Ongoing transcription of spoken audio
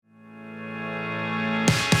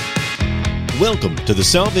Welcome to the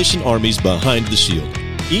Salvation Army's Behind the Shield.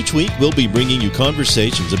 Each week, we'll be bringing you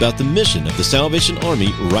conversations about the mission of the Salvation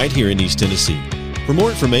Army right here in East Tennessee. For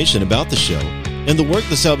more information about the show and the work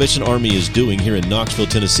the Salvation Army is doing here in Knoxville,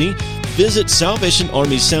 Tennessee, visit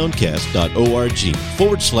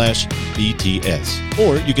salvationarmysoundcast.org/BTS,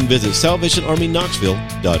 or you can visit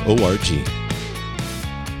salvationarmyknoxville.org.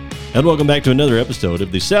 And welcome back to another episode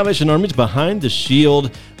of the Salvation Army's Behind the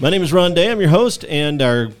Shield. My name is Ron Day. I'm your host, and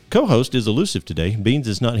our co-host is elusive today. Beans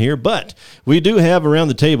is not here, but we do have around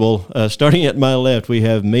the table, starting at my left, we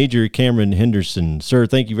have Major Cam Henderson. Sir,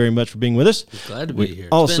 thank you very much for being with us. Glad to be here.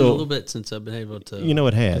 It's been a little bit since I've been able to... You know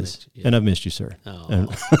it has, and I've missed you, sir. Oh.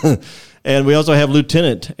 And we also have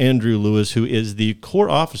Lieutenant Andrew Lewis, who is the Corps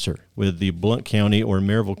officer with the Blount County or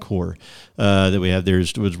Maryville Corps that we have there.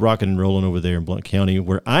 It was rocking and rolling over there in Blount County,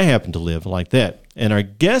 where I happen to live, like that. And our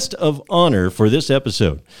guest of honor for this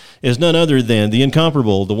episode is none other than the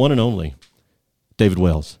incomparable, the one and only, David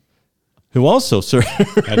Wells, who also served...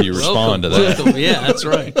 How do you respond to that? Welcome. Yeah, that's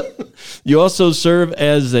right. You also serve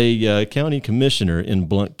as a county commissioner in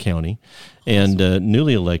Blount County, and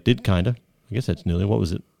newly elected, kind of. I guess that's newly. What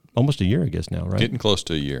was it? Almost a year, I guess now, right? Getting close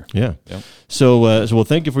to a year. Yeah. Yep. So well,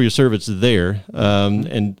 thank you for your service there.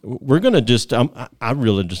 And we're going to just, I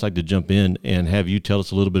really just like to jump in and have you tell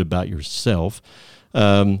us a little bit about yourself.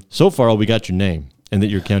 So far, we got your name and that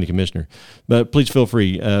you're county commissioner. But please feel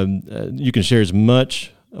free. You can share as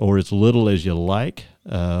much or as little as you like.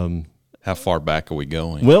 How far back are we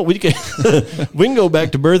going? Well, we can we can go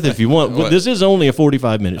back to birth if you want. Well, this is only a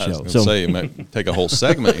 45-minute show. I was going to say, it might take a whole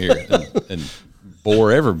segment here and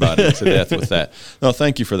bore everybody to death with that. No,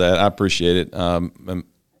 thank you for that. I appreciate it.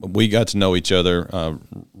 We got to know each other.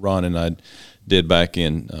 Ron and I did back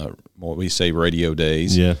in what we say radio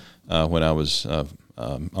days. Yeah. When I was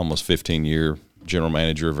almost 15-year general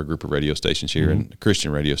manager of a group of radio stations here, and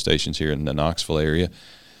Christian radio stations here in the Knoxville area,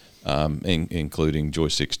 including Joy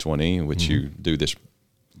 620, which you do this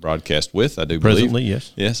broadcast with. I do presently,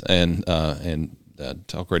 believe. Yes, and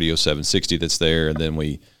Talk Radio 760 that's there, and then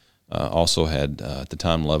we. Also had, at the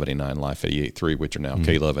time, Love 89, Life 88.3, which are now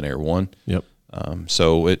K-Love and Air 1. Yep.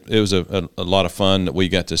 So it was a lot of fun that we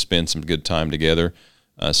got to spend some good time together.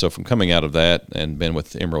 So from coming out of that and been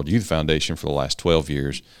with the Emerald Youth Foundation for the last 12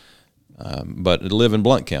 years, but I live in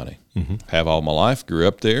Blount County. Have all my life, grew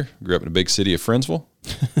up there, grew up in the big city of Friendsville,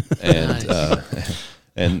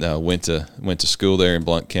 and went to school there in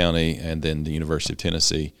Blount County, and then the University of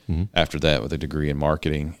Tennessee after that with a degree in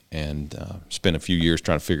marketing, and spent a few years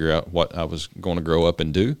trying to figure out what I was going to grow up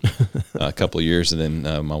and do. A couple of years, and then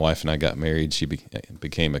my wife and I got married. She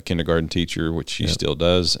became a kindergarten teacher, which she still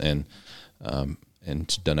does, and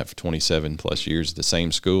she's done that for 27 plus years at the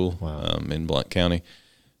same school in Blount County.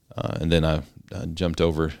 And then I jumped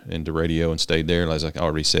over into radio and stayed there. As I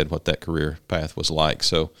already said, what that career path was like.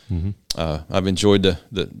 So I've enjoyed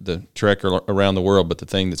the trek around the world, but the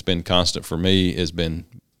thing that's been constant for me has been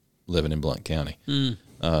living in Blount County.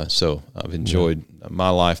 So I've enjoyed my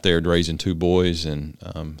life there, raising two boys, and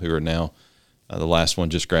who are now the last one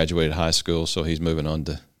just graduated high school, so he's moving on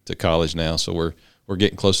to college now. So we're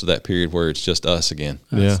getting close to that period where it's just us again.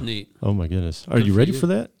 That's neat. Oh my goodness, are you ready for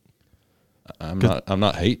that? I'm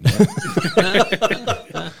not hating it.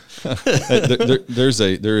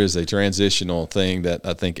 there is a transitional thing that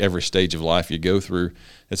I think every stage of life you go through.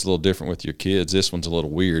 It's a little different with your kids. This one's a little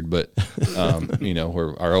weird, but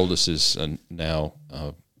where our oldest is now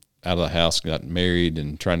out of the house, got married,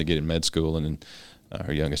 and trying to get in med school, and then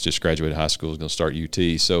our youngest just graduated high school, is going to start UT.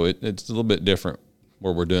 So it's a little bit different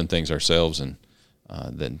where we're doing things ourselves and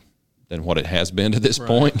than what it has been to this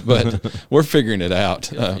point, but we're figuring it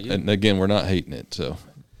out. And again, we're not hating it. So,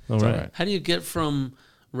 all right. How do you get from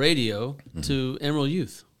radio to Emerald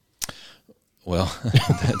Youth? Well,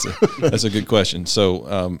 that's a good question.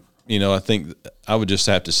 So, I think I would just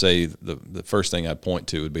have to say the first thing I'd point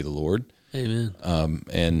to would be the Lord. Amen.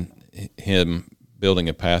 And Him building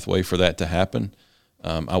a pathway for that to happen.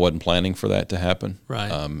 I wasn't planning for that to happen.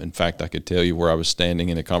 Right. In fact, I could tell you where I was standing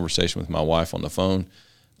in a conversation with my wife on the phone.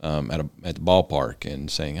 At the ballpark and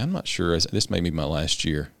saying, I'm not sure, this may be my last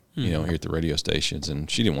year, here at the radio stations. And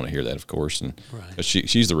she didn't want to hear that, of course. And but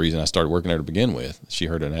she's the reason I started working there to begin with. She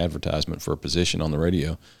heard an advertisement for a position on the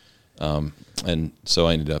radio. And so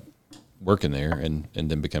I ended up working there and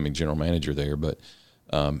then becoming general manager there. But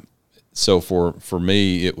so for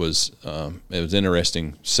me, it was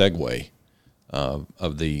interesting segue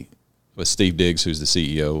with Steve Diggs, who's the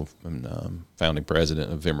CEO and founding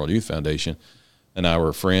president of Emerald Youth Foundation, and I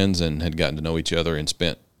were friends and had gotten to know each other and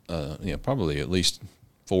spent probably at least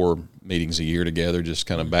 4 meetings a year together, just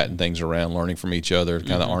kind of batting things around, learning from each other,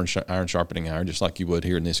 kind of iron sharpening iron, just like you would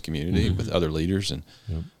here in this community with other leaders. And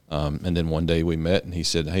then one day we met, and he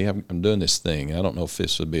said, "Hey, I'm doing this thing. I don't know if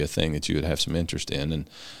this would be a thing that you would have some interest in." And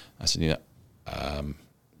I said,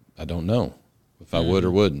 I don't know if I would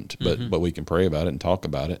or wouldn't, but we can pray about it and talk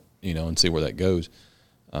about it, and see where that goes.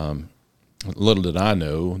 Little did I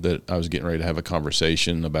know that I was getting ready to have a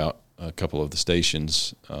conversation about a couple of the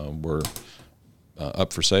stations were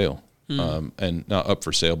up for sale, and not up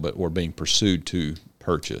for sale, but were being pursued to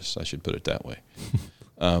purchase. I should put it that way.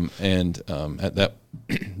 At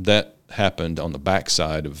that happened on the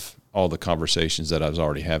backside of all the conversations that I was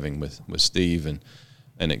already having with Steve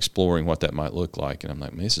and exploring what that might look like. And I'm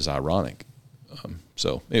like, man, this is ironic.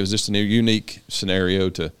 So it was just a unique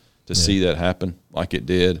scenario to see that happen like it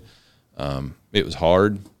did. It was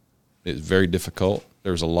hard. It was very difficult.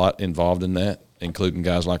 There was a lot involved in that, including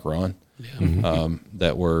guys like Ron,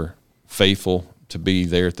 that were faithful to be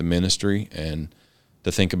there at the ministry, and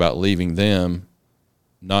to think about leaving them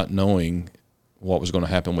not knowing what was going to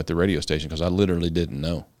happen with the radio station, because I literally didn't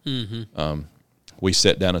know. We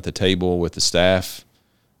sat down at the table with the staff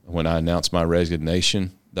when I announced my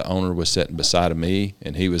resignation. The owner was sitting beside of me,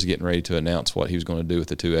 and he was getting ready to announce what he was going to do with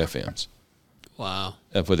the 2 FMs. Wow.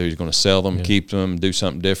 Whether he's going to sell them, keep them, do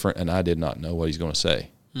something different, and I did not know what he's going to say.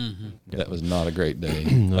 That was not a great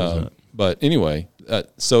day. But anyway,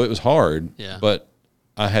 so it was hard, but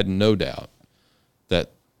I had no doubt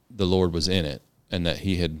that the Lord was in it, and that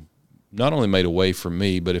he had not only made a way for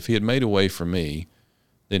me, but if he had made a way for me,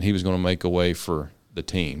 then he was going to make a way for the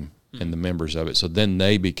team and the members of it. So then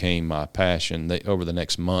they became my passion. Over the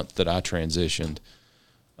next month that I transitioned,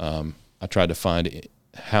 I tried to find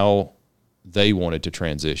how they wanted to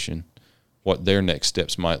transition, what their next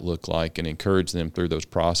steps might look like, and encourage them through those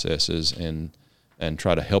processes, and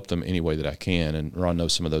try to help them any way that I can. And Ron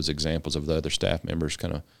knows some of those examples of the other staff members,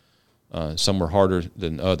 kind of some were harder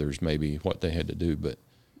than others, maybe what they had to do. But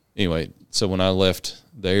anyway, so when I left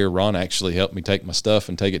there, Ron actually helped me take my stuff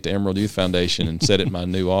and take it to Emerald Youth Foundation and set it in my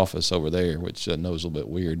new office over there, which I know is a little bit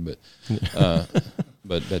weird,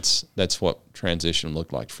 but that's what transition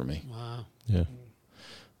looked like for me. Wow. Yeah.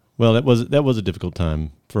 Well, that was a difficult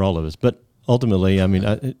time for all of us, but ultimately, I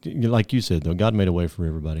mean, like you said, though, God made a way for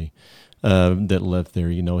everybody that left there.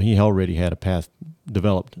 He already had a path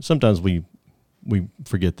developed. Sometimes we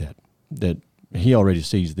forget that he already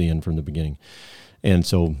sees the end from the beginning. And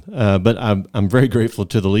so, but I'm very grateful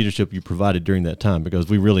to the leadership you provided during that time, because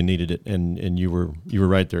we really needed it, and you were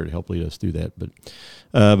right there to help lead us through that.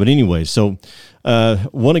 But anyway, so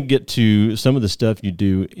want to get to some of the stuff you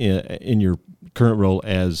do in your current role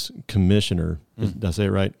as commissioner. Did I say it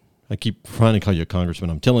right? I keep trying to call you a congressman.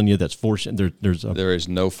 I'm telling you that's there is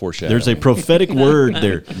no foreshadowing. There's a prophetic word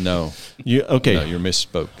there. No. Okay. No, you're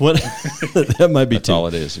misspoke. What? That might be That's all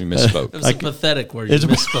it is. You misspoke. It was a pathetic word. You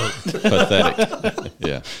misspoke. Pathetic.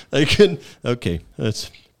 Yeah. I couldn't. Okay. That's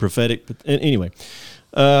prophetic. But anyway,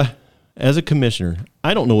 as a commissioner,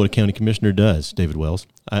 I don't know what a county commissioner does, David Wells.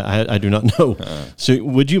 I do not know. So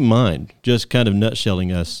would you mind just kind of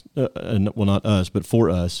nutshelling us, well, not us, but for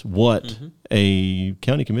us, what a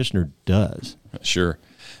county commissioner does? Sure.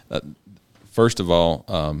 First of all,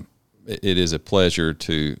 it is a pleasure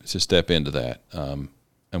to step into that,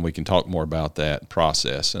 and we can talk more about that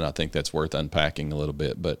process, and I think that's worth unpacking a little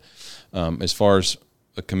bit. But as far as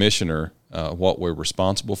a commissioner, what we're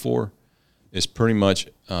responsible for is pretty much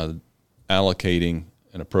allocating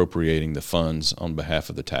and appropriating the funds on behalf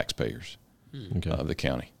of the taxpayers of the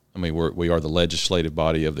county. I mean, we are the legislative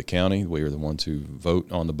body of the county. We are the ones who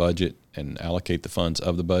vote on the budget and allocate the funds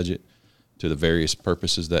of the budget to the various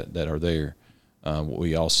purposes that are there.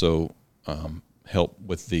 We also help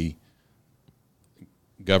with the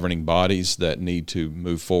governing bodies that need to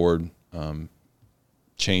move forward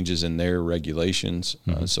changes in their regulations.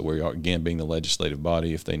 So we are, again, being the legislative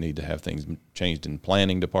body, if they need to have things changed in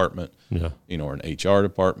planning department, or in HR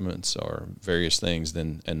departments or various things,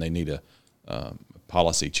 and they need a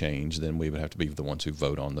policy change, then we would have to be the ones who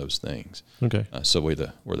vote on those things. Okay. So we're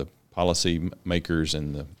the policy makers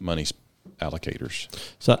and the money allocators.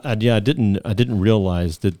 So I didn't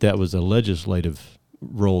realize that was a legislative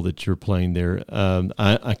role that you're playing there.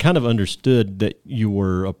 I kind of understood that you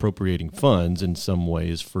were appropriating funds in some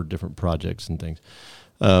ways for different projects and things,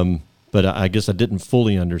 but I guess I didn't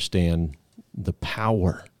fully understand the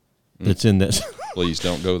power that's in this. Please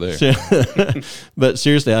don't go there. But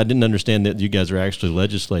seriously, I didn't understand that you guys are actually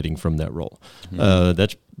legislating from that role.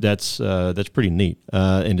 That's pretty neat,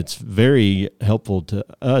 and it's very helpful to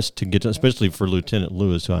us to get, especially for Lieutenant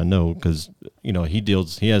Lewis, who I know, because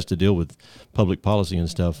he has to deal with public policy and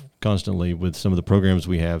stuff constantly with some of the programs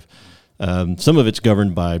we have. Some of it's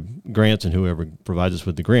governed by grants and whoever provides us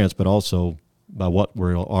with the grants, but also by what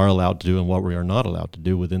we are allowed to do and what we are not allowed to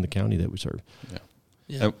do within the county that we serve.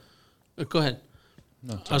 Yeah. Go ahead.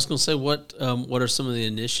 No, I was going to say, what are some of the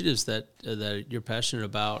initiatives that you're passionate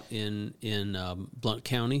about in Blount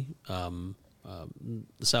County? The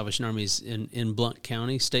Salvation Army is in Blount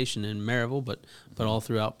County, stationed in Maryville, but all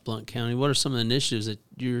throughout Blount County. What are some of the initiatives that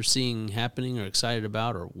you're seeing happening or excited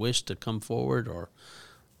about or wish to come forward? Or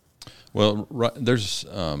Well, there's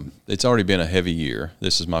it's already been a heavy year.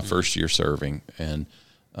 This is my first year serving, and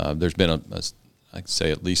there's been I'd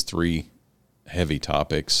say at least 3 heavy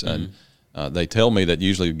topics, and they tell me that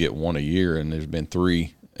usually we get 1 a year, and there's been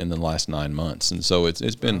 3 in the last 9 months, and so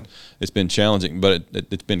it's been challenging, but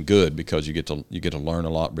it's been good because you get to learn a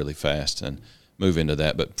lot really fast and move into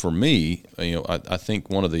that. But for me, I think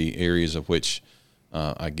one of the areas of which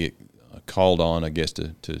I get called on, I guess,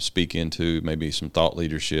 to speak into maybe some thought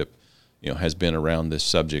leadership, has been around this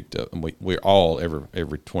subject. We're all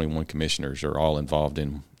every 21 commissioners are all involved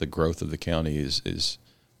in the growth of the county is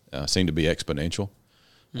seem to be exponential.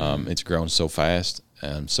 It's grown so fast,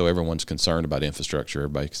 and so everyone's concerned about infrastructure.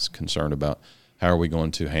 Everybody's concerned about how are we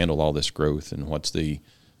going to handle all this growth, and what's the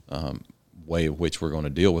way of which we're going to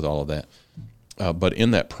deal with all of that. But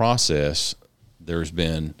in that process, there's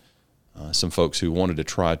been some folks who wanted to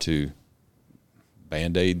try to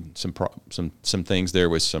Band-Aid some things there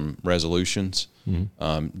with some resolutions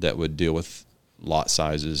that would deal with lot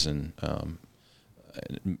sizes and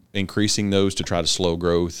increasing those to try to slow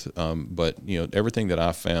growth. But everything that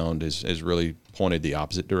I found is really pointed the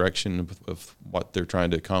opposite direction of what they're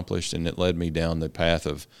trying to accomplish, and it led me down the path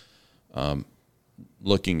of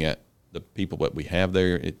looking at the people that we have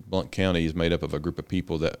there. Blount County is made up of a group of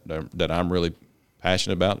people that I'm really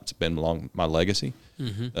passionate about. It's been along my legacy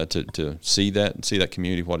to see that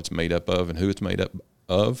community, what it's made up of and who it's made up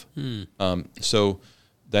of. So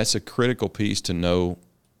that's a critical piece to know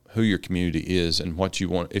who your community is and what you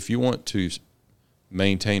want. If you want to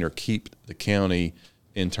maintain or keep the county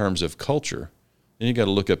in terms of culture, then you got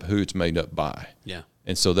to look up who it's made up by. Yeah.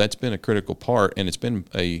 And so that's been a critical part, and it's been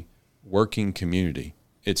a working community.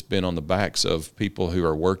 It's been on the backs of people who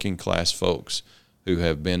are working class folks who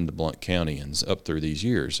have been to Blount Countyans up through these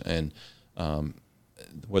years. And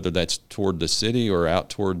whether that's toward the city or out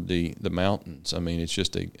toward the mountains, I mean, it's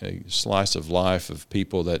just a slice of life of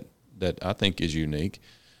people that I think is unique.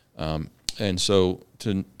 And so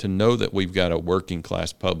to know that we've got a working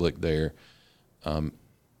class public there,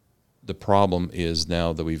 the problem is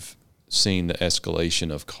now that we've seen the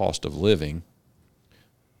escalation of cost of living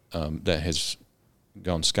that has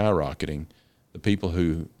gone skyrocketing. The people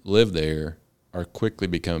who live there are quickly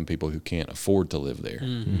becoming people who can't afford to live there.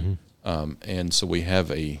 And so we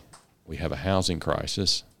have a housing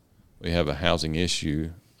crisis, we have a housing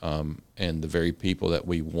issue, and the very people that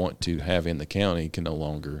we want to have in the county can no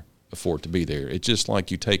longer afford to be there. It's just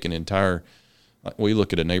like you take an entire, we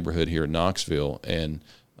look at a neighborhood here in Knoxville, and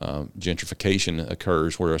gentrification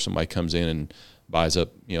occurs where somebody comes in and buys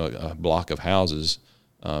up a block of houses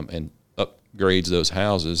and upgrades those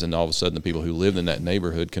houses, and all of a sudden the people who live in that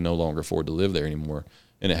neighborhood can no longer afford to live there anymore.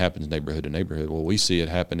 And it happens neighborhood to neighborhood. Well, we see it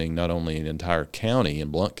happening not only in the entire county, in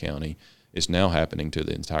Blount County, it's now happening to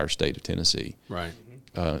the entire state of Tennessee. Right.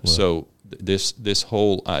 So this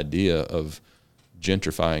whole idea of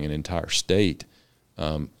gentrifying an entire state,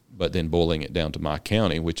 but then boiling it down to my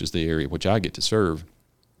county, which is the area which I get to serve,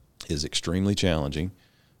 is extremely challenging.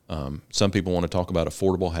 Some people want to talk about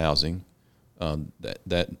affordable housing.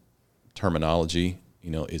 That terminology,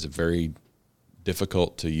 is very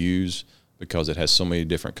difficult to use because it has so many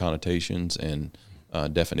different connotations and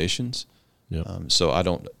definitions. Yep. So I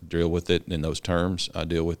don't deal with it in those terms. I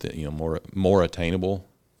deal with it, more attainable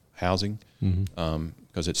housing,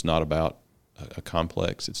 because it's not about a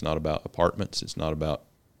complex. It's not about apartments. It's not about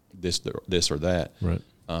this or that. Right.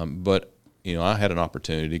 But I had an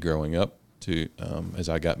opportunity growing up to, as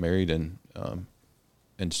I got married and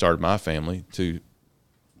started my family, to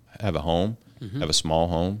have a home, have a small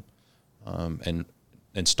home,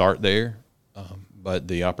 and start there. But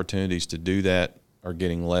the opportunities to do that are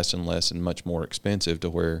getting less and less and much more expensive, to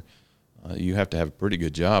where you have to have a pretty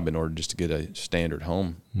good job in order just to get a standard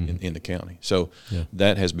home in the county. So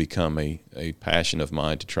that has become a passion of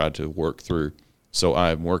mine to try to work through. So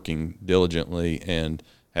I'm working diligently and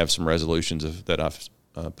have some resolutions that I've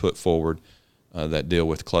put forward that deal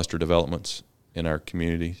with cluster developments in our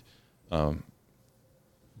communities.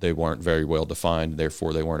 They weren't very well defined,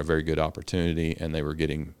 therefore they weren't a very good opportunity, and they were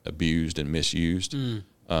getting abused and misused.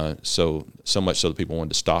 So much so that people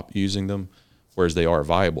wanted to stop using them, whereas they are a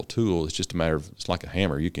viable tool. It's just a matter of, it's like a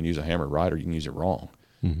hammer. You can use a hammer right or you can use it wrong.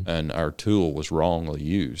 And our tool was wrongly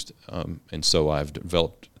used. And so I've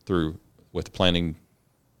developed with the planning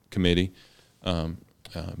committee, I'm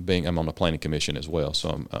on the planning commission as well. So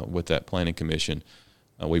I'm with that planning commission,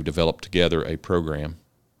 we've developed together a program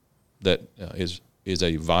that is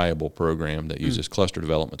a viable program that uses cluster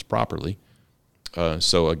developments properly.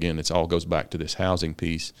 So again, it all goes back to this housing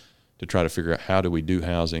piece to try to figure out, how do we do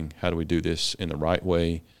housing? How do we do this in the right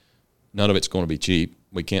way? None of it's going to be cheap.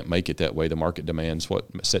 We can't make it that way. The market demands what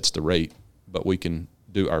sets the rate, but we can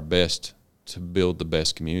do our best to build the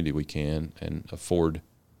best community we can and afford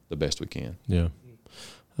the best we can. Yeah.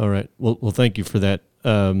 All right. Well, thank you for that.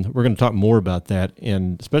 We're going to talk more about that,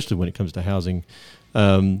 and especially when it comes to housing,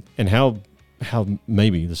 and how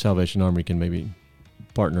maybe the Salvation Army can maybe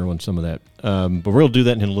partner on some of that. But we're going to do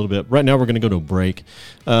that in a little bit. Right now, we're going to go to a break.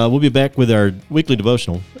 We'll be back with our weekly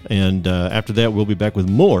devotional, and after that, we'll be back with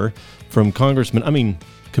more from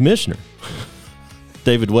Commissioner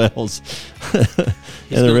David Wells.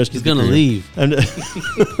 He's going to leave.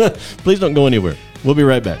 Please don't go anywhere. We'll be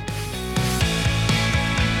right back.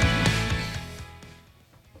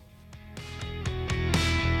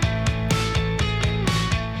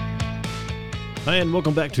 Hi, and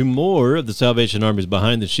welcome back to more of the Salvation Army's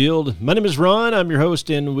Behind the Shield. My name is Ron. I'm your host,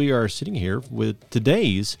 and we are sitting here with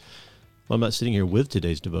today's, well, I'm not sitting here with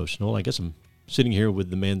today's devotional. I guess I'm sitting here with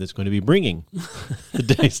the man that's going to be bringing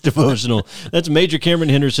today's devotional. That's Major Cam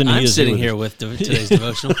Henderson. I'm sitting here with today's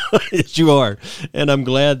devotional. Yes, you are, and I'm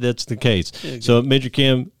glad that's the case. So, Major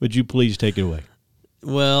Cam, would you please take it away?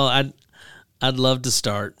 Well, I'd love to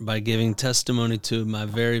start by giving testimony to my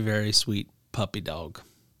very, very sweet puppy dog,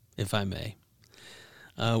 if I may.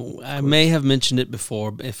 I may have mentioned it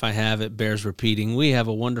before, but if I have, it bears repeating. We have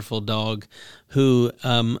a wonderful dog who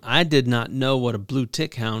I did not know what a blue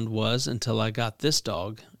tick hound was until I got this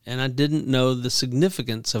dog, and I didn't know the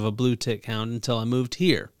significance of a blue tick hound until I moved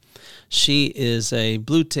here. She is a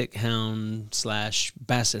blue tick hound /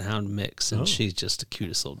 basset hound mix, and she's just the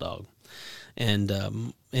cutest little dog.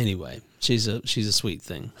 And anyway, she's a sweet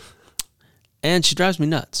thing, and she drives me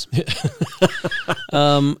nuts.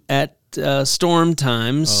 At storm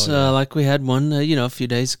times, like we had one, a few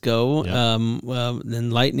days ago,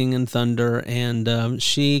 then lightning and thunder, and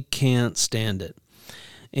she can't stand it.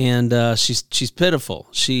 And she's pitiful.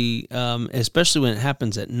 She, especially when it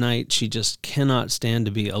happens at night, she just cannot stand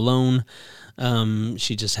to be alone.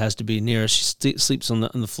 She just has to be near us. She sleeps on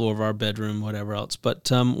the floor of our bedroom, whatever else.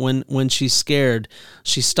 But when she's scared,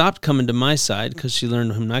 she stopped coming to my side because she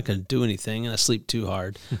learned I'm not going to do anything, and I sleep too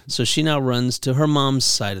hard. So she now runs to her mom's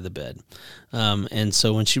side of the bed. And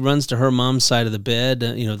so when she runs to her mom's side of the bed,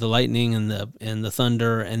 the lightning and the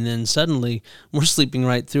thunder, and then suddenly we're sleeping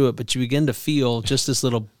right through it. But you begin to feel just this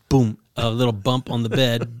little boom, a little bump on the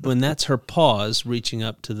bed, when that's her paws reaching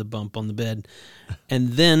up to the bump on the bed. And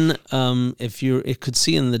then if it could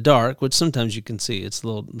see in the dark, which sometimes you can see, it's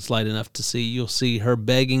light enough to see, you'll see her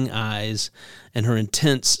begging eyes and her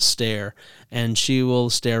intense stare, and she will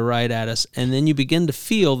stare right at us. And then you begin to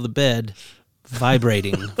feel the bed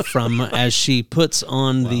vibrating from as she puts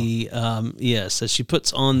on as she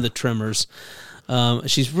puts on the tremors.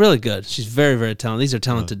 She's really good. She's very, very talented. These are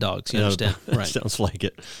talented dogs. You understand? Right. Sounds like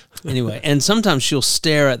it. Anyway, and sometimes she'll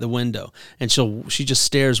stare at the window, and she just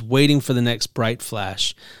stares, waiting for the next bright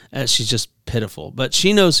flash. She's just pitiful, but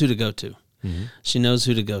she knows who to go to. Mm-hmm. She knows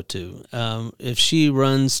who to go to. If she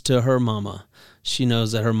runs to her mama, she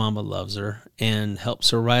knows that her mama loves her and helps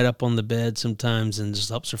her right up on the bed sometimes, and just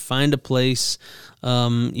helps her find a place,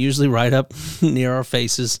 usually right up near our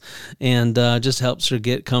faces, and just helps her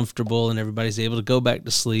get comfortable, and everybody's able to go back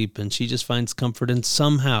to sleep, and she just finds comfort, and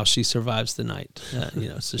somehow she survives the night.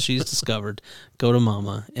 So she's discovered, go to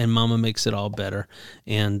mama, and mama makes it all better,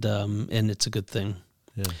 and it's a good thing.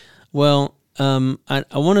 Yeah. Well, I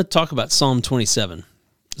want to talk about Psalm 27.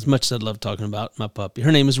 As much as I'd love talking about my puppy.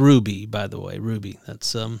 Her name is Ruby, by the way. Ruby.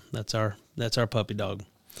 That's our puppy dog.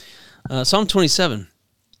 Psalm 27.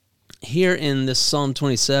 Here in this Psalm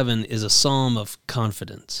 27 is a psalm of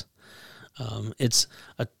confidence. It's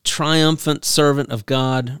a triumphant servant of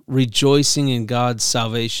God, rejoicing in God's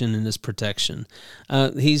salvation and His protection.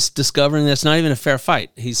 He's discovering that it's not even a fair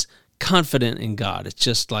fight. He's confident in God. It's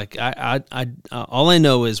just like all I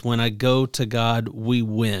know is when I go to God, we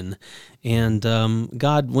win, and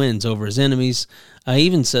God wins over his enemies. He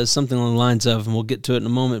even says something along the lines of, and we'll get to it in a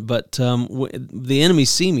moment, but the enemies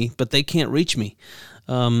see me, but they can't reach me.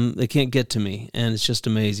 They can't get to me, and it's just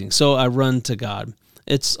amazing. So I run to God.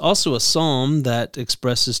 It's also a psalm that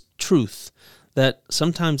expresses truth, that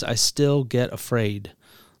sometimes I still get afraid.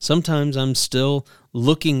 Sometimes I'm still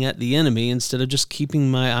looking at the enemy instead of just keeping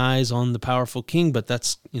my eyes on the powerful king. But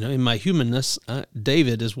that's, in my humanness,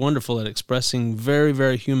 David is wonderful at expressing very,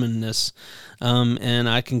 very humanness. And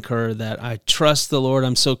I concur that I trust the Lord.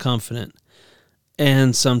 I'm so confident.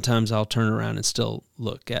 And sometimes I'll turn around and still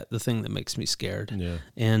look at the thing that makes me scared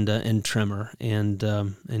and tremor. And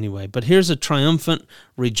anyway, but here's a triumphant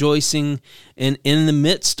rejoicing in the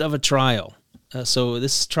midst of a trial. So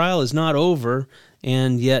this trial is not over,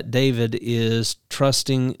 and yet David is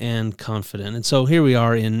trusting and confident. And so here we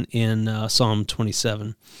are in Psalm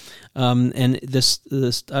 27. And this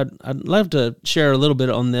I'd love to share a little bit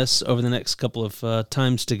on this over the next couple of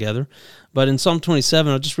times together. But in Psalm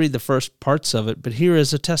 27, I'll just read the first parts of it. But here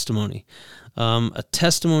is a testimony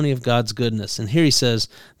of God's goodness. And here he says,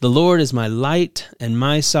 "The Lord is my light and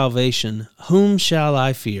my salvation. Whom shall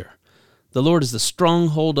I fear? The Lord is the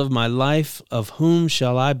stronghold of my life. Of whom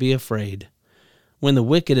shall I be afraid? When the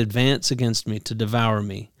wicked advance against me to devour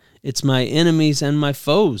me, it's my enemies and my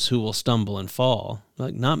foes who will stumble and fall."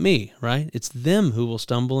 Like, not me, right? It's them who will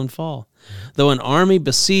stumble and fall. "Though an army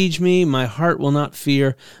besiege me, my heart will not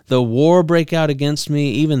fear. Though war break out against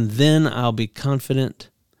me, even then I'll be confident."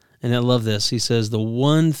 And I love this. He says, "The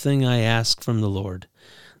one thing I ask from the Lord,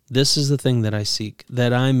 this is the thing that I seek,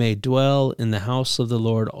 that I may dwell in the house of the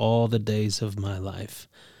Lord all the days of my life,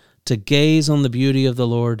 to gaze on the beauty of the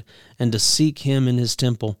Lord and to seek him in his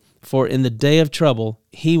temple. For in the day of trouble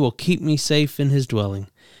he will keep me safe in his dwelling.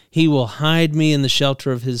 He will hide me in the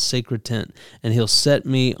shelter of his sacred tent, and he'll set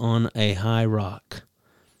me on a high rock.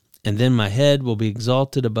 And then my head will be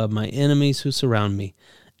exalted above my enemies who surround me.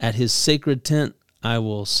 At his sacred tent I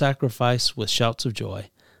will sacrifice with shouts of joy.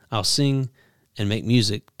 I'll sing and make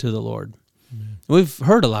music to the Lord." Amen. We've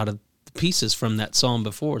heard a lot of pieces from that psalm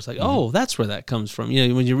before. It's like, oh, that's where that comes from.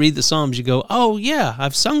 When you read the Psalms, you go, oh, yeah,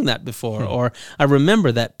 I've sung that before, or I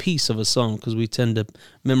remember that piece of a song, because we tend to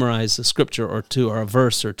memorize a scripture or two, or a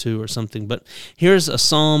verse or two or something. But here's a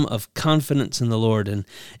psalm of confidence in the Lord, and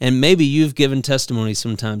maybe you've given testimony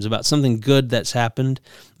sometimes about something good that's happened.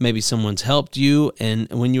 Maybe someone's helped you, and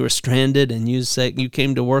when you were stranded, and you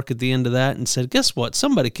came to work at the end of that and said, guess what?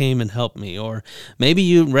 Somebody came and helped me. Or maybe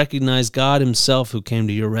you recognize God himself who came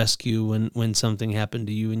to your rescue when something happened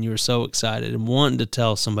to you, and you were so excited and wanting to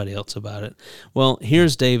tell somebody else about it. Well,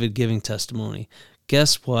 here's David giving testimony.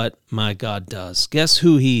 Guess what my God does? Guess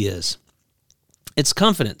who he is? It's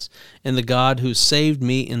confidence in the God who saved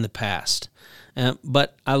me in the past.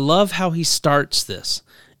 But I love how he starts this.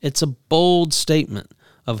 It's a bold statement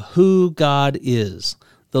of who God is.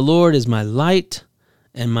 "The Lord is my light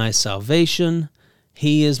and my salvation.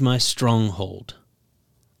 He is my stronghold."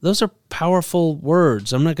 Those are powerful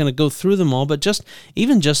words. I'm not going to go through them all, but just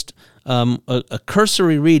a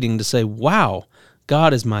cursory reading to say, wow,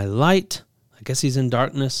 God is my light. I guess he's in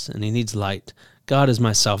darkness and he needs light. God is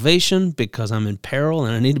my salvation because I'm in peril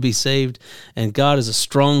and I need to be saved. And God is a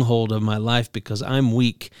stronghold of my life because I'm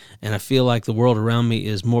weak and I feel like the world around me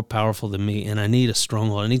is more powerful than me, and I need a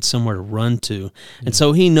stronghold. I need somewhere to run to. And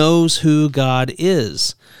so he knows who God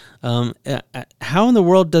is. How in the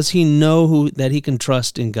world does he know that he can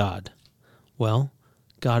trust in God? Well,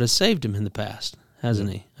 God has saved him in the past,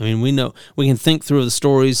 hasn't he? I mean, we can think through the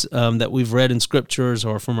stories that we've read in scriptures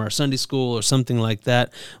or from our Sunday school or something like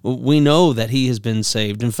that. We know that he has been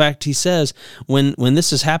saved. In fact, he says, when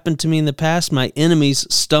this has happened to me in the past, my enemies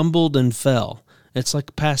stumbled and fell. It's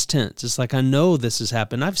like past tense. It's like, I know this has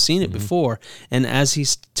happened. I've seen it before. And as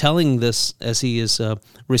he's telling this, as he is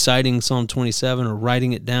reciting Psalm 27 or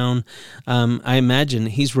writing it down, I imagine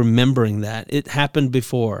he's remembering that. It happened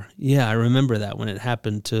before. Yeah, I remember that when it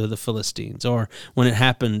happened to the Philistines, or when it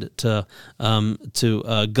happened to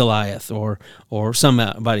Goliath or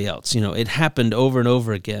somebody else. It happened over and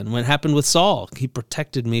over again. When it happened with Saul, he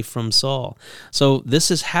protected me from Saul. So this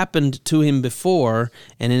has happened to him before,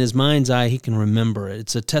 and in his mind's eye, he can remember it.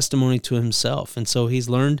 It's a testimony to himself. And so he's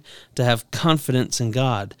learned to have confidence in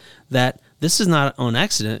God, that this is not on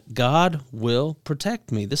accident. God will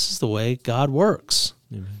protect me. This is the way God works.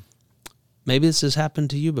 Amen. Maybe this has happened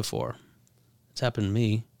to you before. It's happened to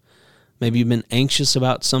me. Maybe you've been anxious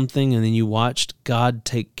about something and then you watched God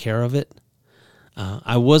take care of it.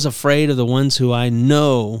 I was afraid of the ones who I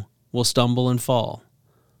know will stumble and fall.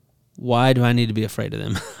 why do I need to be afraid of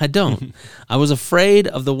them? I don't. I was afraid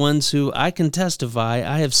of the ones who I can testify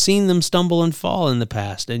I have seen them stumble and fall in the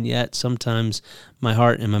past, and yet sometimes my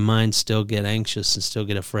heart and my mind still get anxious and still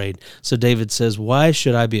get afraid. So David says, why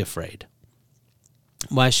should I be afraid?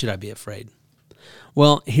 Why should I be afraid?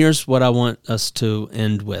 Well, here's what I want us to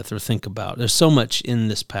end with or think about. There's so much in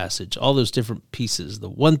this passage, all those different pieces. The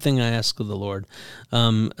one thing I ask of the Lord,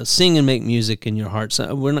 sing and make music in your hearts.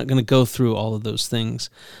 We're not going to go through all of those things,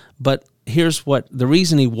 but here's what the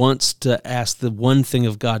reason he wants to ask the one thing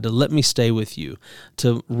of God, to let me stay with you,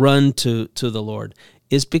 to run to the Lord,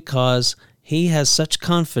 is because he has such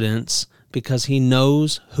confidence because he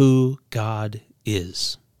knows who God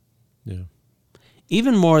is. Yeah.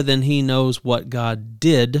 Even more than he knows what God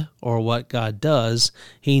did or what God does,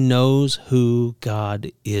 he knows who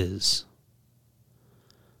God is.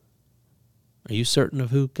 Are you certain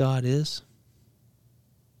of who God is?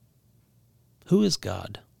 Who is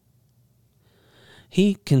God?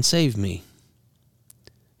 He can save me.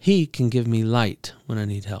 He can give me light when I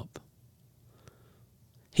need help.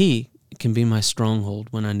 He can be my stronghold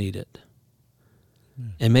when I need it.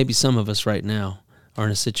 And maybe some of us right now are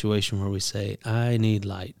in a situation where we say, I need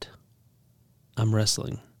light. I'm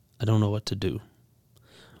wrestling. I don't know what to do.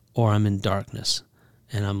 Or I'm in darkness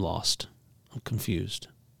and I'm lost. I'm confused.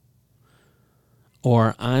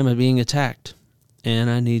 Or I'm being attacked and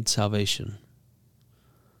I need salvation.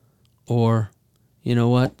 Or, you know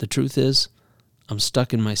what? The truth is, I'm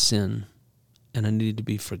stuck in my sin and I need to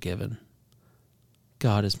be forgiven.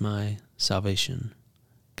 God is my salvation.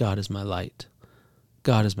 God is my light.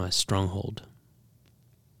 God is my stronghold.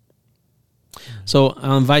 So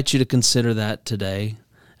I'll invite you to consider that today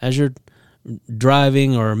as you're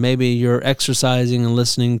driving, or maybe you're exercising and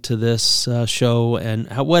listening to this show,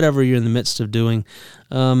 and whatever you're in the midst of doing.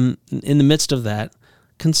 In the midst of that,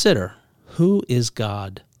 consider, who is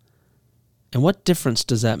God? And what difference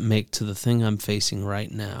does that make to the thing I'm facing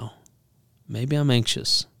right now? Maybe I'm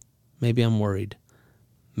anxious. Maybe I'm worried.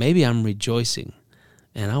 Maybe I'm rejoicing.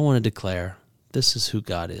 And I want to declare, this is who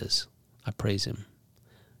God is. I praise him.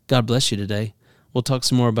 God bless you today. We'll talk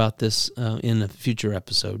some more about this in a future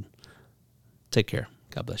episode. Take care.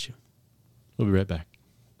 God bless you. We'll be right back.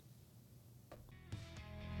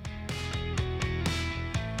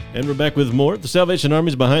 And we're back with more. The Salvation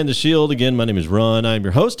Army's Behind the Shield. Again, my name is Ron. I'm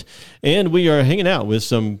your host. And we are hanging out with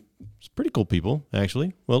some pretty cool people,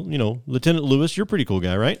 actually. Well, you know, Lieutenant Lewis, you're a pretty cool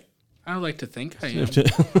guy, right? I like to think I am.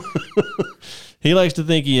 He likes to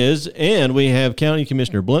think he is. And we have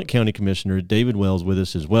Blount County Commissioner David Wells with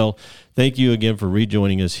us as well. Thank you again for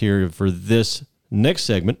rejoining us here for this next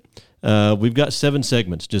segment. We've got 7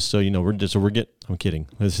 segments, just so you know. I'm kidding.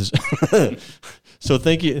 This is so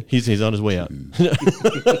thank you. He's on his way out.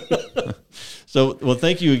 So, well,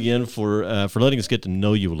 thank you again for letting us get to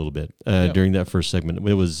know you a little bit during that first segment.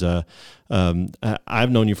 It was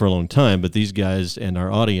I've known you for a long time, but these guys and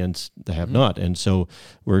our audience have not, and so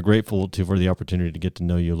we're grateful for the opportunity to get to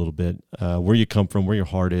know you a little bit, where you come from, where your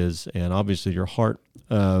heart is, and obviously your heart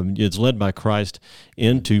is led by Christ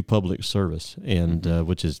into public service, and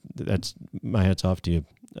that's my hats off to you.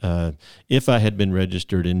 If I had been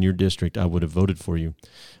registered in your district, I would have voted for you.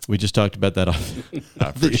 We just talked about that off. I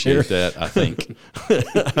appreciate that, I think.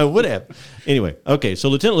 I would have. Anyway, okay, so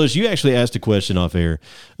Lieutenant Lewis, you actually asked a question off air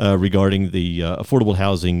regarding the affordable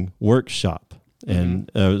housing workshop. And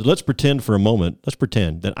let's pretend for a moment,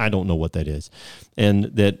 that I don't know what that is. And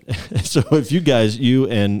that, so if you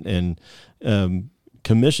and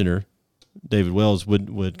Commissioner David Wells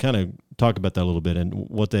would kind of talk about that a little bit and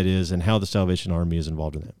what that is and how the Salvation Army is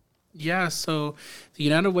involved in that. Yeah, so the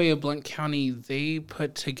United Way of Blount County, they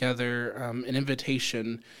put together an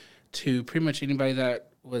invitation to pretty much anybody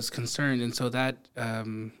that was concerned. And so that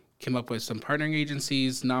came up with some partnering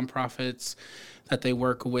agencies, nonprofits that they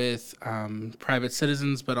work with, private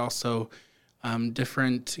citizens, but also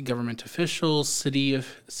different government officials, city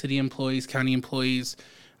employees, county employees,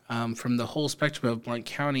 from the whole spectrum of Blount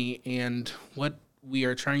County. And what we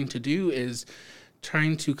are trying to do is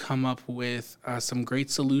trying to come up with some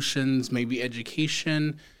great solutions, maybe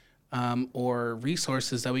education or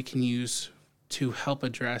resources that we can use to help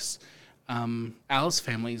address ALICE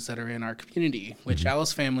families that are in our community, which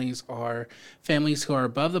ALICE families are families who are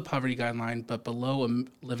above the poverty guideline but below a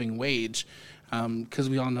living wage. Because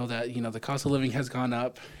we all know that, the cost of living has gone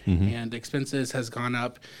up and expenses has gone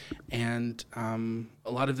up, and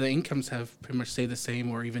a lot of the incomes have pretty much stayed the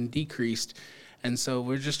same or even decreased. And so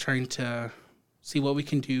we're just trying to see what we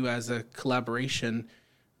can do as a collaboration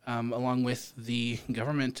along with the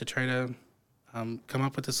government to try to come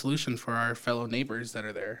up with a solution for our fellow neighbors that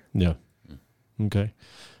are there. Yeah. Okay.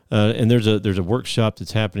 And there's a workshop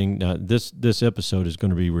that's happening now. This episode is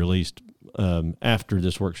going to be released after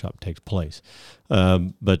this workshop takes place.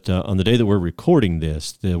 But on the day that we're recording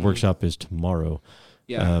this, the workshop is tomorrow.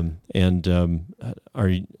 Yeah. And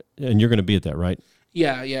you're going to be at that, right?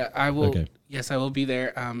 Yeah, I will. Okay. Yes, I will be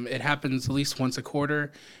there. It happens at least once a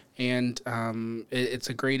quarter, and it's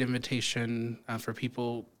a great invitation for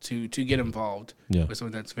people to get involved with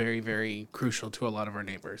something that's very, very crucial to a lot of our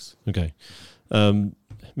neighbors. Okay.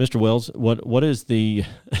 Mr. Wells, what is the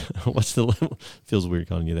what's the level? Feels weird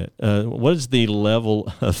calling you that. What is the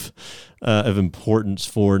level of importance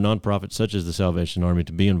for nonprofits such as the Salvation Army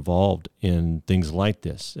to be involved in things like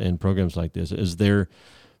this and programs like this? Is there,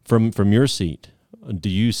 from your seat, do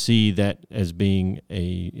you see that as being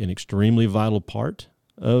an extremely vital part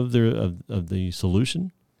of the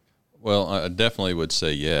solution? Well, I definitely would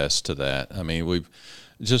say yes to that. I mean,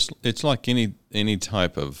 it's like any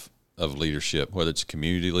type of leadership, whether it's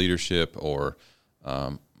community leadership or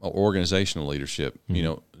organizational leadership.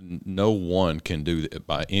 Mm-hmm. No one can do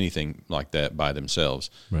anything like that by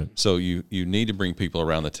themselves. Right. So you need to bring people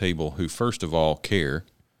around the table who, first of all, care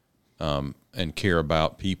and care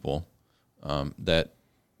about people. That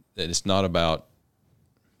it's not about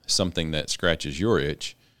something that scratches your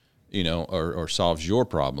itch, or solves your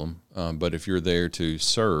problem. But if you're there to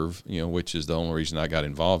serve, which is the only reason I got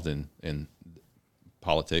involved in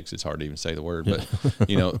politics, it's hard to even say the word, but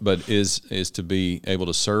but is to be able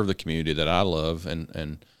to serve the community that I love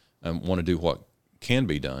and want to do what can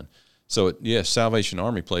be done. So yes, Salvation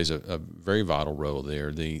Army plays a very vital role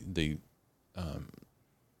there. The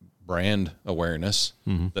brand awareness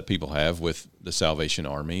mm-hmm. that people have with the Salvation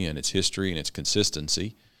Army and its history and its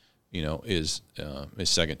consistency, is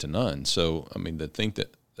second to none. So, I mean, to think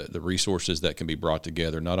that the resources that can be brought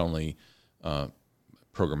together, not only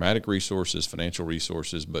programmatic resources, financial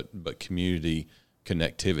resources, but community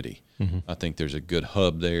connectivity. Mm-hmm. I think there's a good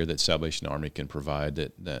hub there that Salvation Army can provide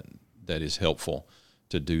that is helpful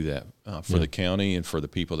to do that for the county and for the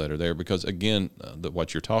people that are there. Because again,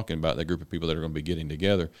 what you're talking about, that group of people that are going to be getting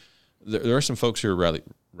together, there are some folks who are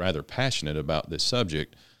rather passionate about this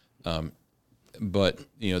subject, but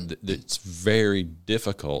it's very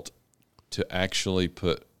difficult to actually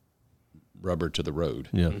put rubber to the road,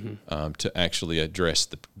 to actually address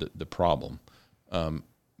the problem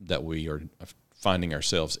that we are finding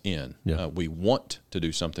ourselves in. Yeah. We want to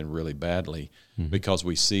do something really badly because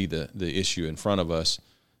we see the issue in front of us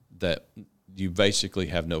that you basically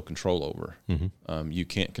have no control over. Mm-hmm. You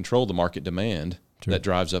can't control the market demand. Sure. That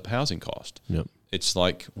drives up housing cost. Yep. It's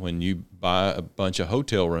like when you buy a bunch of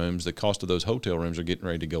hotel rooms, the cost of those hotel rooms are getting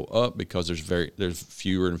ready to go up because there's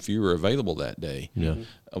fewer and fewer available that day. Yeah.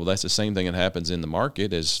 Well, that's the same thing that happens in the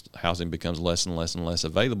market. As housing becomes less and less and less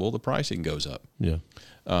available, the pricing goes up. Yeah.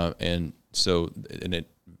 And it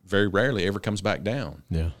very rarely ever comes back down.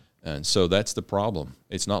 Yeah. And so that's the problem.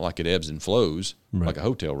 It's not like it ebbs and flows like a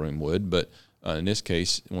hotel room would, but in this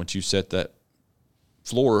case, once you set that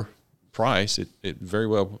floor price, it very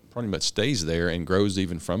well pretty much stays there and grows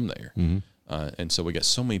even from there. Mm-hmm. And so we got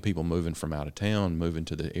so many people moving from out of town, moving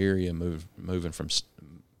to the area, moving from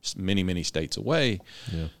many, many states away.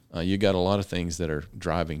 Yeah. You got a lot of things that are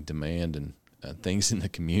driving demand and things in the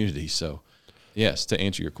community. So, yes, to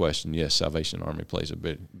answer your question, yes, Salvation Army plays a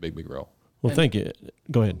big role. Well, thank you.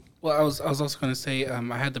 Go ahead. Well, I was also going to say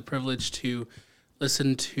I had the privilege to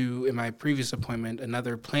listen to, in my previous appointment,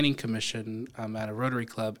 another planning commission at a Rotary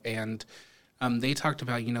Club, and they talked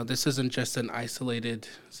about, this isn't just an isolated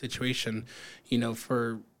situation.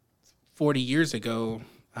 For 40 years ago,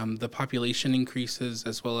 the population increases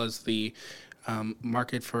as well as the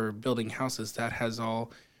market for building houses, that has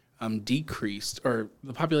all decreased, or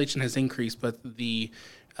the population has increased, but the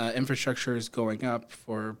infrastructure is going up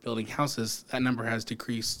for building houses. That number has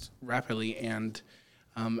decreased rapidly, and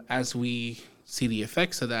as we see the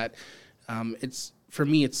effects of that, for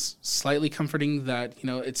me, it's slightly comforting that,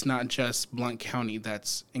 it's not just Blount County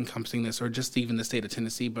that's encompassing this, or just even the state of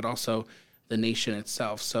Tennessee, but also the nation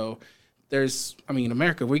itself. So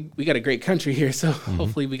America, we got a great country here, so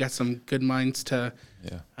hopefully we got some good minds to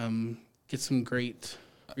get some great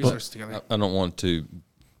resources together. I don't want to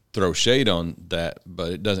throw shade on that,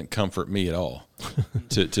 but it doesn't comfort me at all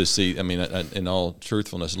to see, in all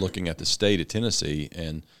truthfulness, looking at the state of Tennessee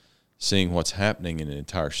and seeing what's happening in an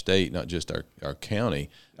entire state, not just our county.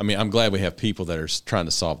 I'm glad we have people that are trying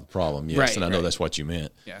to solve the problem, yes, right, and I know that's what you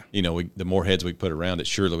meant. Yeah. The more heads we put around it,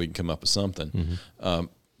 surely we can come up with something. Mm-hmm.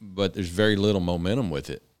 But there's very little momentum with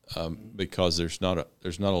it because there's not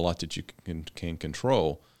a lot that you can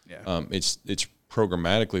control. Yeah. It's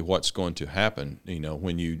programmatically what's going to happen.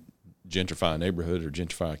 When you gentrify a neighborhood or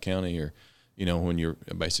gentrify a county, or when you're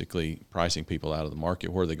basically pricing people out of the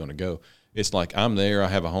market, where are they going to go? It's like, I'm there, I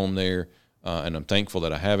have a home there, and I'm thankful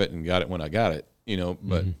that I have it and got it when I got it,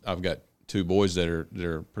 but I've got two boys that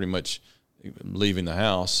are pretty much leaving the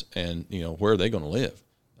house, and, where are they going to live?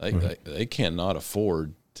 They cannot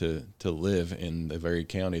afford to live in the very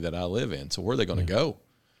county that I live in. So where are they going to go?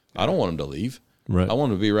 I don't want them to leave. Right. I want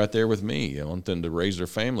them to be right there with me. I want them to raise their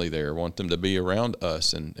family there. I want them to be around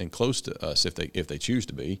us and close to us if they choose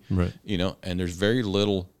to be. Right. And there's very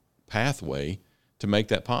little pathway to make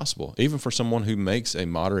that possible, even for someone who makes a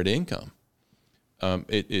moderate income.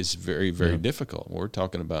 It is very, very difficult. We're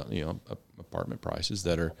talking about apartment prices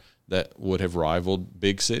that would have rivaled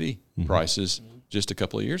big city prices just a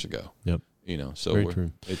couple of years ago. Yep. So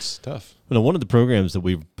it's tough. Well, one of the programs that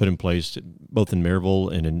we've put in place, both in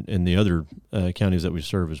Maryville and in the other counties that we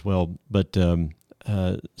serve as well, but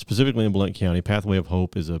specifically in Blount County, Pathway of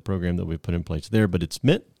Hope is a program that we've put in place there, but it's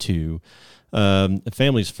meant to,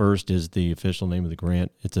 Families First is the official name of the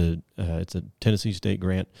grant. It's a Tennessee state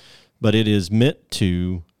grant, but it is meant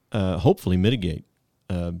to hopefully mitigate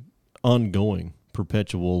ongoing,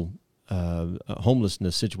 perpetual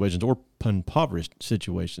homelessness situations or impoverished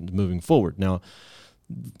situations moving forward. Now,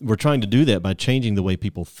 we're trying to do that by changing the way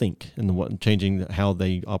people think and changing how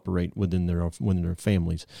they operate within their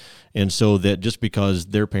families. And so that just because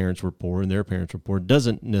their parents were poor and their parents were poor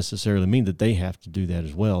doesn't necessarily mean that they have to do that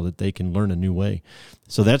as well, that they can learn a new way.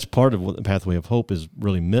 So that's part of what the Pathway of Hope is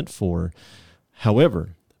really meant for. However,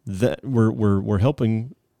 that we're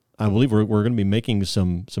helping, I believe we're going to be making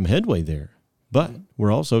some headway there. But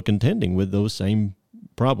we're also contending with those same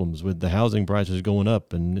problems with the housing prices going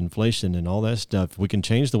up and inflation and all that stuff. We can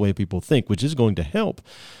change the way people think, which is going to help,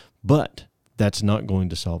 but that's not going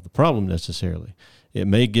to solve the problem necessarily. It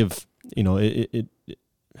may give,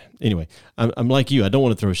 anyway, I'm like you. I don't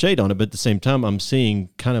want to throw shade on it, but at the same time, I'm seeing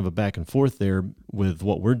kind of a back and forth there with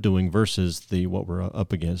what we're doing versus what we're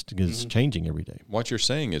up against, because it's changing every day. What you're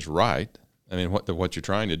saying is right. I mean, what you're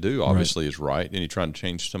trying to do obviously is right, and you're trying to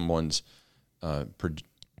change someone's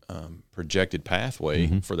projected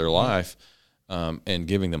pathway for their life, and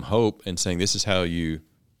giving them hope and saying this is how you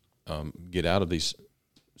get out of these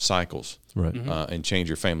cycles, right? And change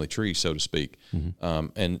your family tree, so to speak.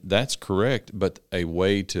 And that's correct, but a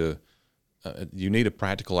way to you need a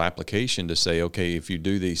practical application to say, okay, if you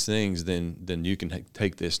do these things, then you can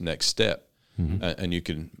take this next step, and you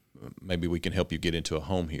can maybe we can help you get into a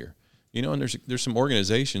home here. And there's some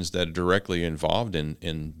organizations that are directly involved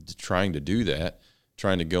in trying to do that,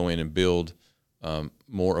 trying to go in and build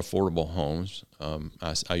more affordable homes.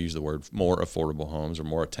 I use the word more affordable homes or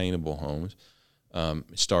more attainable homes,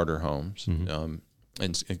 starter homes,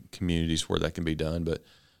 and communities where that can be done.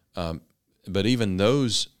 But even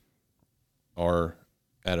those are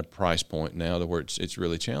at a price point now that where it's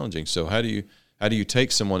really challenging. So how do you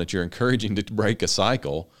take someone that you're encouraging to break a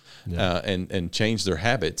cycle, and change their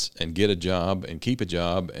habits and get a job and keep a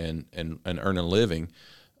job and earn a living,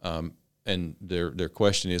 and their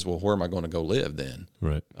question is, well, where am I going to go live then?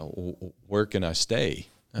 Right. Where can I stay?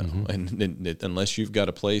 And unless you've got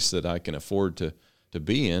a place that I can afford to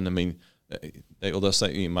be in, I mean,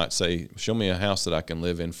 you might say, show me a house that I can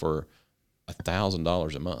live in for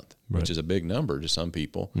 $1,000 a month, which is a big number to some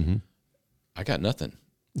people. I got nothing.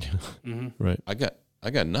 Right. I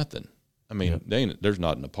got nothing. I mean, there's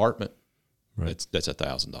not an apartment that's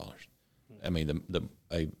 $1,000. I mean,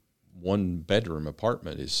 a one bedroom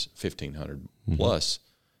apartment is $1,500 plus.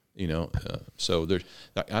 So there's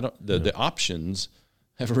the options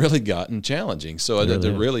have really gotten challenging. So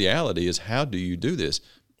the reality is, how do you do this?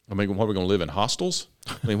 I mean, what are we going to live in hostels?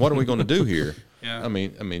 I mean, what are we going to do here? I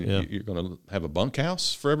mean, you're going to have a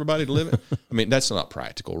bunkhouse for everybody to live in? I mean, that's not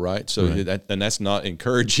practical, right? So that's not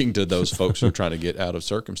encouraging to those folks who are trying to get out of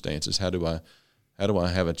circumstances. How do I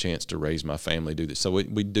have a chance to raise my family, do this? So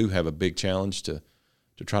we do have a big challenge to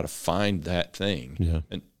try to find that thing.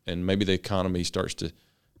 And maybe the economy starts to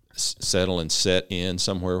settle and set in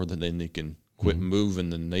somewhere where then you can quit moving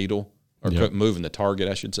the needle, or quit moving the target,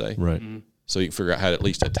 I should say. Right. So you can figure out how to at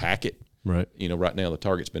least attack it. Right. Right now the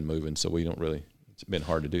target's been moving, so we don't really. It's been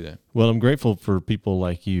hard to do that. Well, I'm grateful for people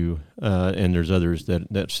like you, and there's others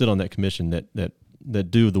that sit on that commission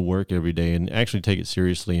that do the work every day and actually take it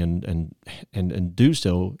seriously and do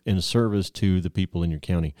so in service to the people in your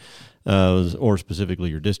county, or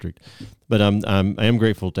specifically your district. But I am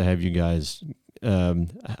grateful to have you guys.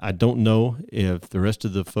 I don't know if the rest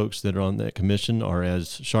of the folks that are on that commission are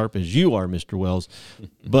as sharp as you are, Mr. Wells,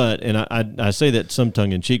 but, and I say that some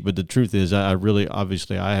tongue in cheek, but the truth is I really,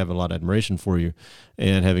 obviously I have a lot of admiration for you,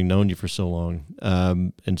 and having known you for so long.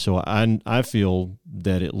 And so I feel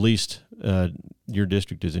that at least, your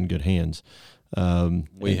district is in good hands.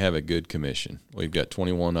 We have a good commission. We've got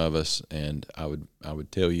 21 of us, and I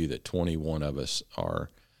would tell you that 21 of us are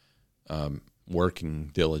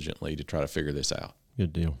working diligently to try to figure this out.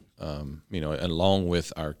 Good deal. Along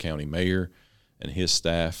with our county mayor and his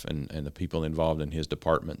staff and the people involved in his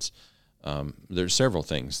departments, there's several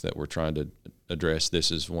things that we're trying to address.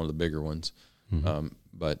 This is one of the bigger ones,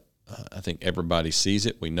 but I think everybody sees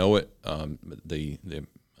it. We know it.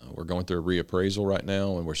 We're going through a reappraisal right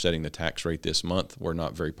now, and we're setting the tax rate this month. We're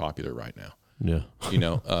not very popular right now. Yeah.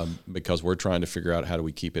 Because we're trying to figure out how do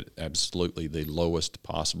we keep it absolutely the lowest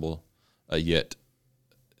possible, yet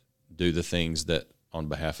do the things that on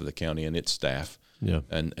behalf of the county and its staff,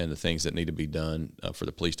 and the things that need to be done for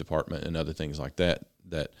the police department and other things like that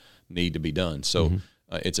need to be done. So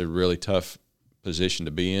it's a really tough position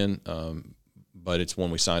to be in, but it's one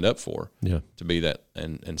we signed up for. To be that,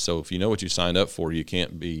 and so if you know what you signed up for, you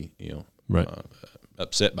can't be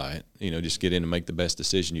upset by it. Just get in and make the best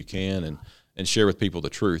decision you can, and share with people the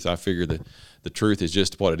truth. I figure that the truth is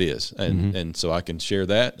just what it is, and so I can share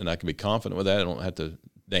that, and I can be confident with that. I don't have to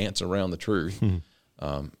dance around the truth.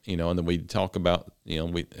 And then we talk about,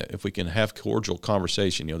 if we can have cordial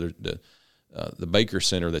conversation, the Baker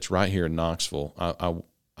Center that's right here in Knoxville,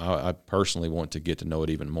 I personally want to get to know it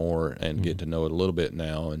even more and get to know it a little bit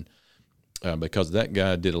now. And because that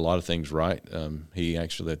guy did a lot of things right. He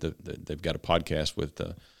actually, they've got a podcast with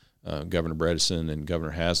Governor Bredesen and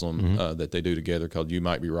Governor Haslam that they do together called You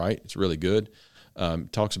Might Be Right. It's really good.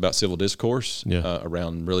 Talks about civil discourse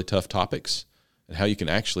around really tough topics, and how you can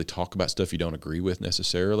actually talk about stuff you don't agree with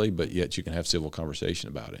necessarily, but yet you can have civil conversation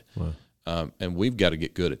about it. Wow. And we've got to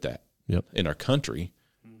get good at that in our country,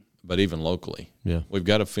 but even locally. We've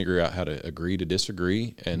got to figure out how to agree to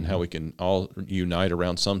disagree, and how we can all unite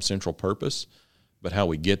around some central purpose, but how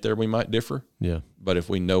we get there we might differ. But if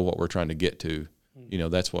we know what we're trying to get to,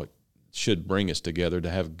 that's what should bring us together, to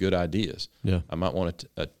have good ideas. I might want to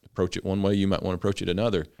approach it one way, you might want to approach it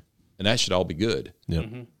another, and that should all be good. So.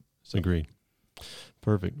 Agreed.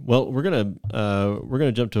 Perfect. Well, we're gonna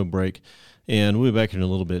jump to a break, and we'll be back in a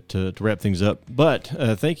little bit to wrap things up. But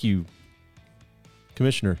thank you,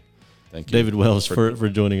 Commissioner David Wells, for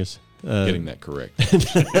joining us. Getting that correct.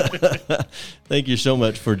 Thank you so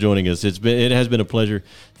much for joining us. It has been a pleasure.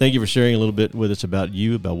 Thank you for sharing a little bit with us about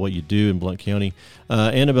what you do in Blount County,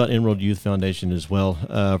 and about Emerald Youth Foundation as well.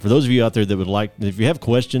 For those of you out there that would like, if you have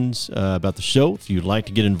questions about the show, if you'd like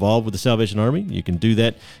to get involved with the Salvation Army, you can do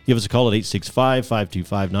that. Give us a call at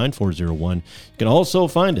 865-525-9401. You can also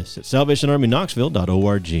find us at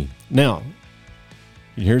salvationarmyknoxville.org. Now,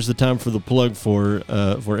 here's the time for the plug for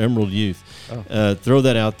Emerald Youth. Throw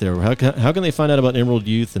that out there. How can they find out about Emerald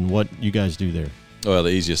Youth and what you guys do there? Well,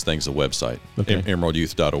 the easiest thing's the website,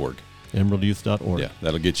 emeraldyouth.org. Emeraldyouth.org. Yeah,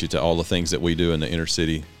 that'll get you to all the things that we do in the inner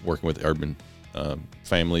city, working with urban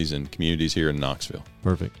families and communities here in Knoxville.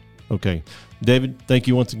 Perfect. Okay. David, thank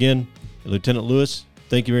you once again. Lieutenant Lewis,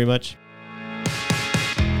 thank you very much.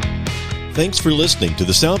 Thanks for listening to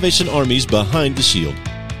the Salvation Army's Behind the Shield.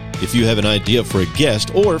 If you have an idea for a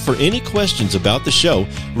guest or for any questions about the show,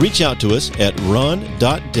 reach out to us at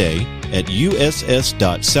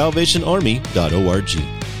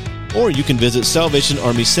ron.day@uss.salvationarmy.org. Or you can visit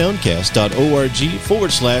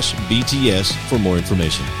salvationarmysoundcast.org/BTS for more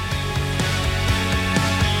information.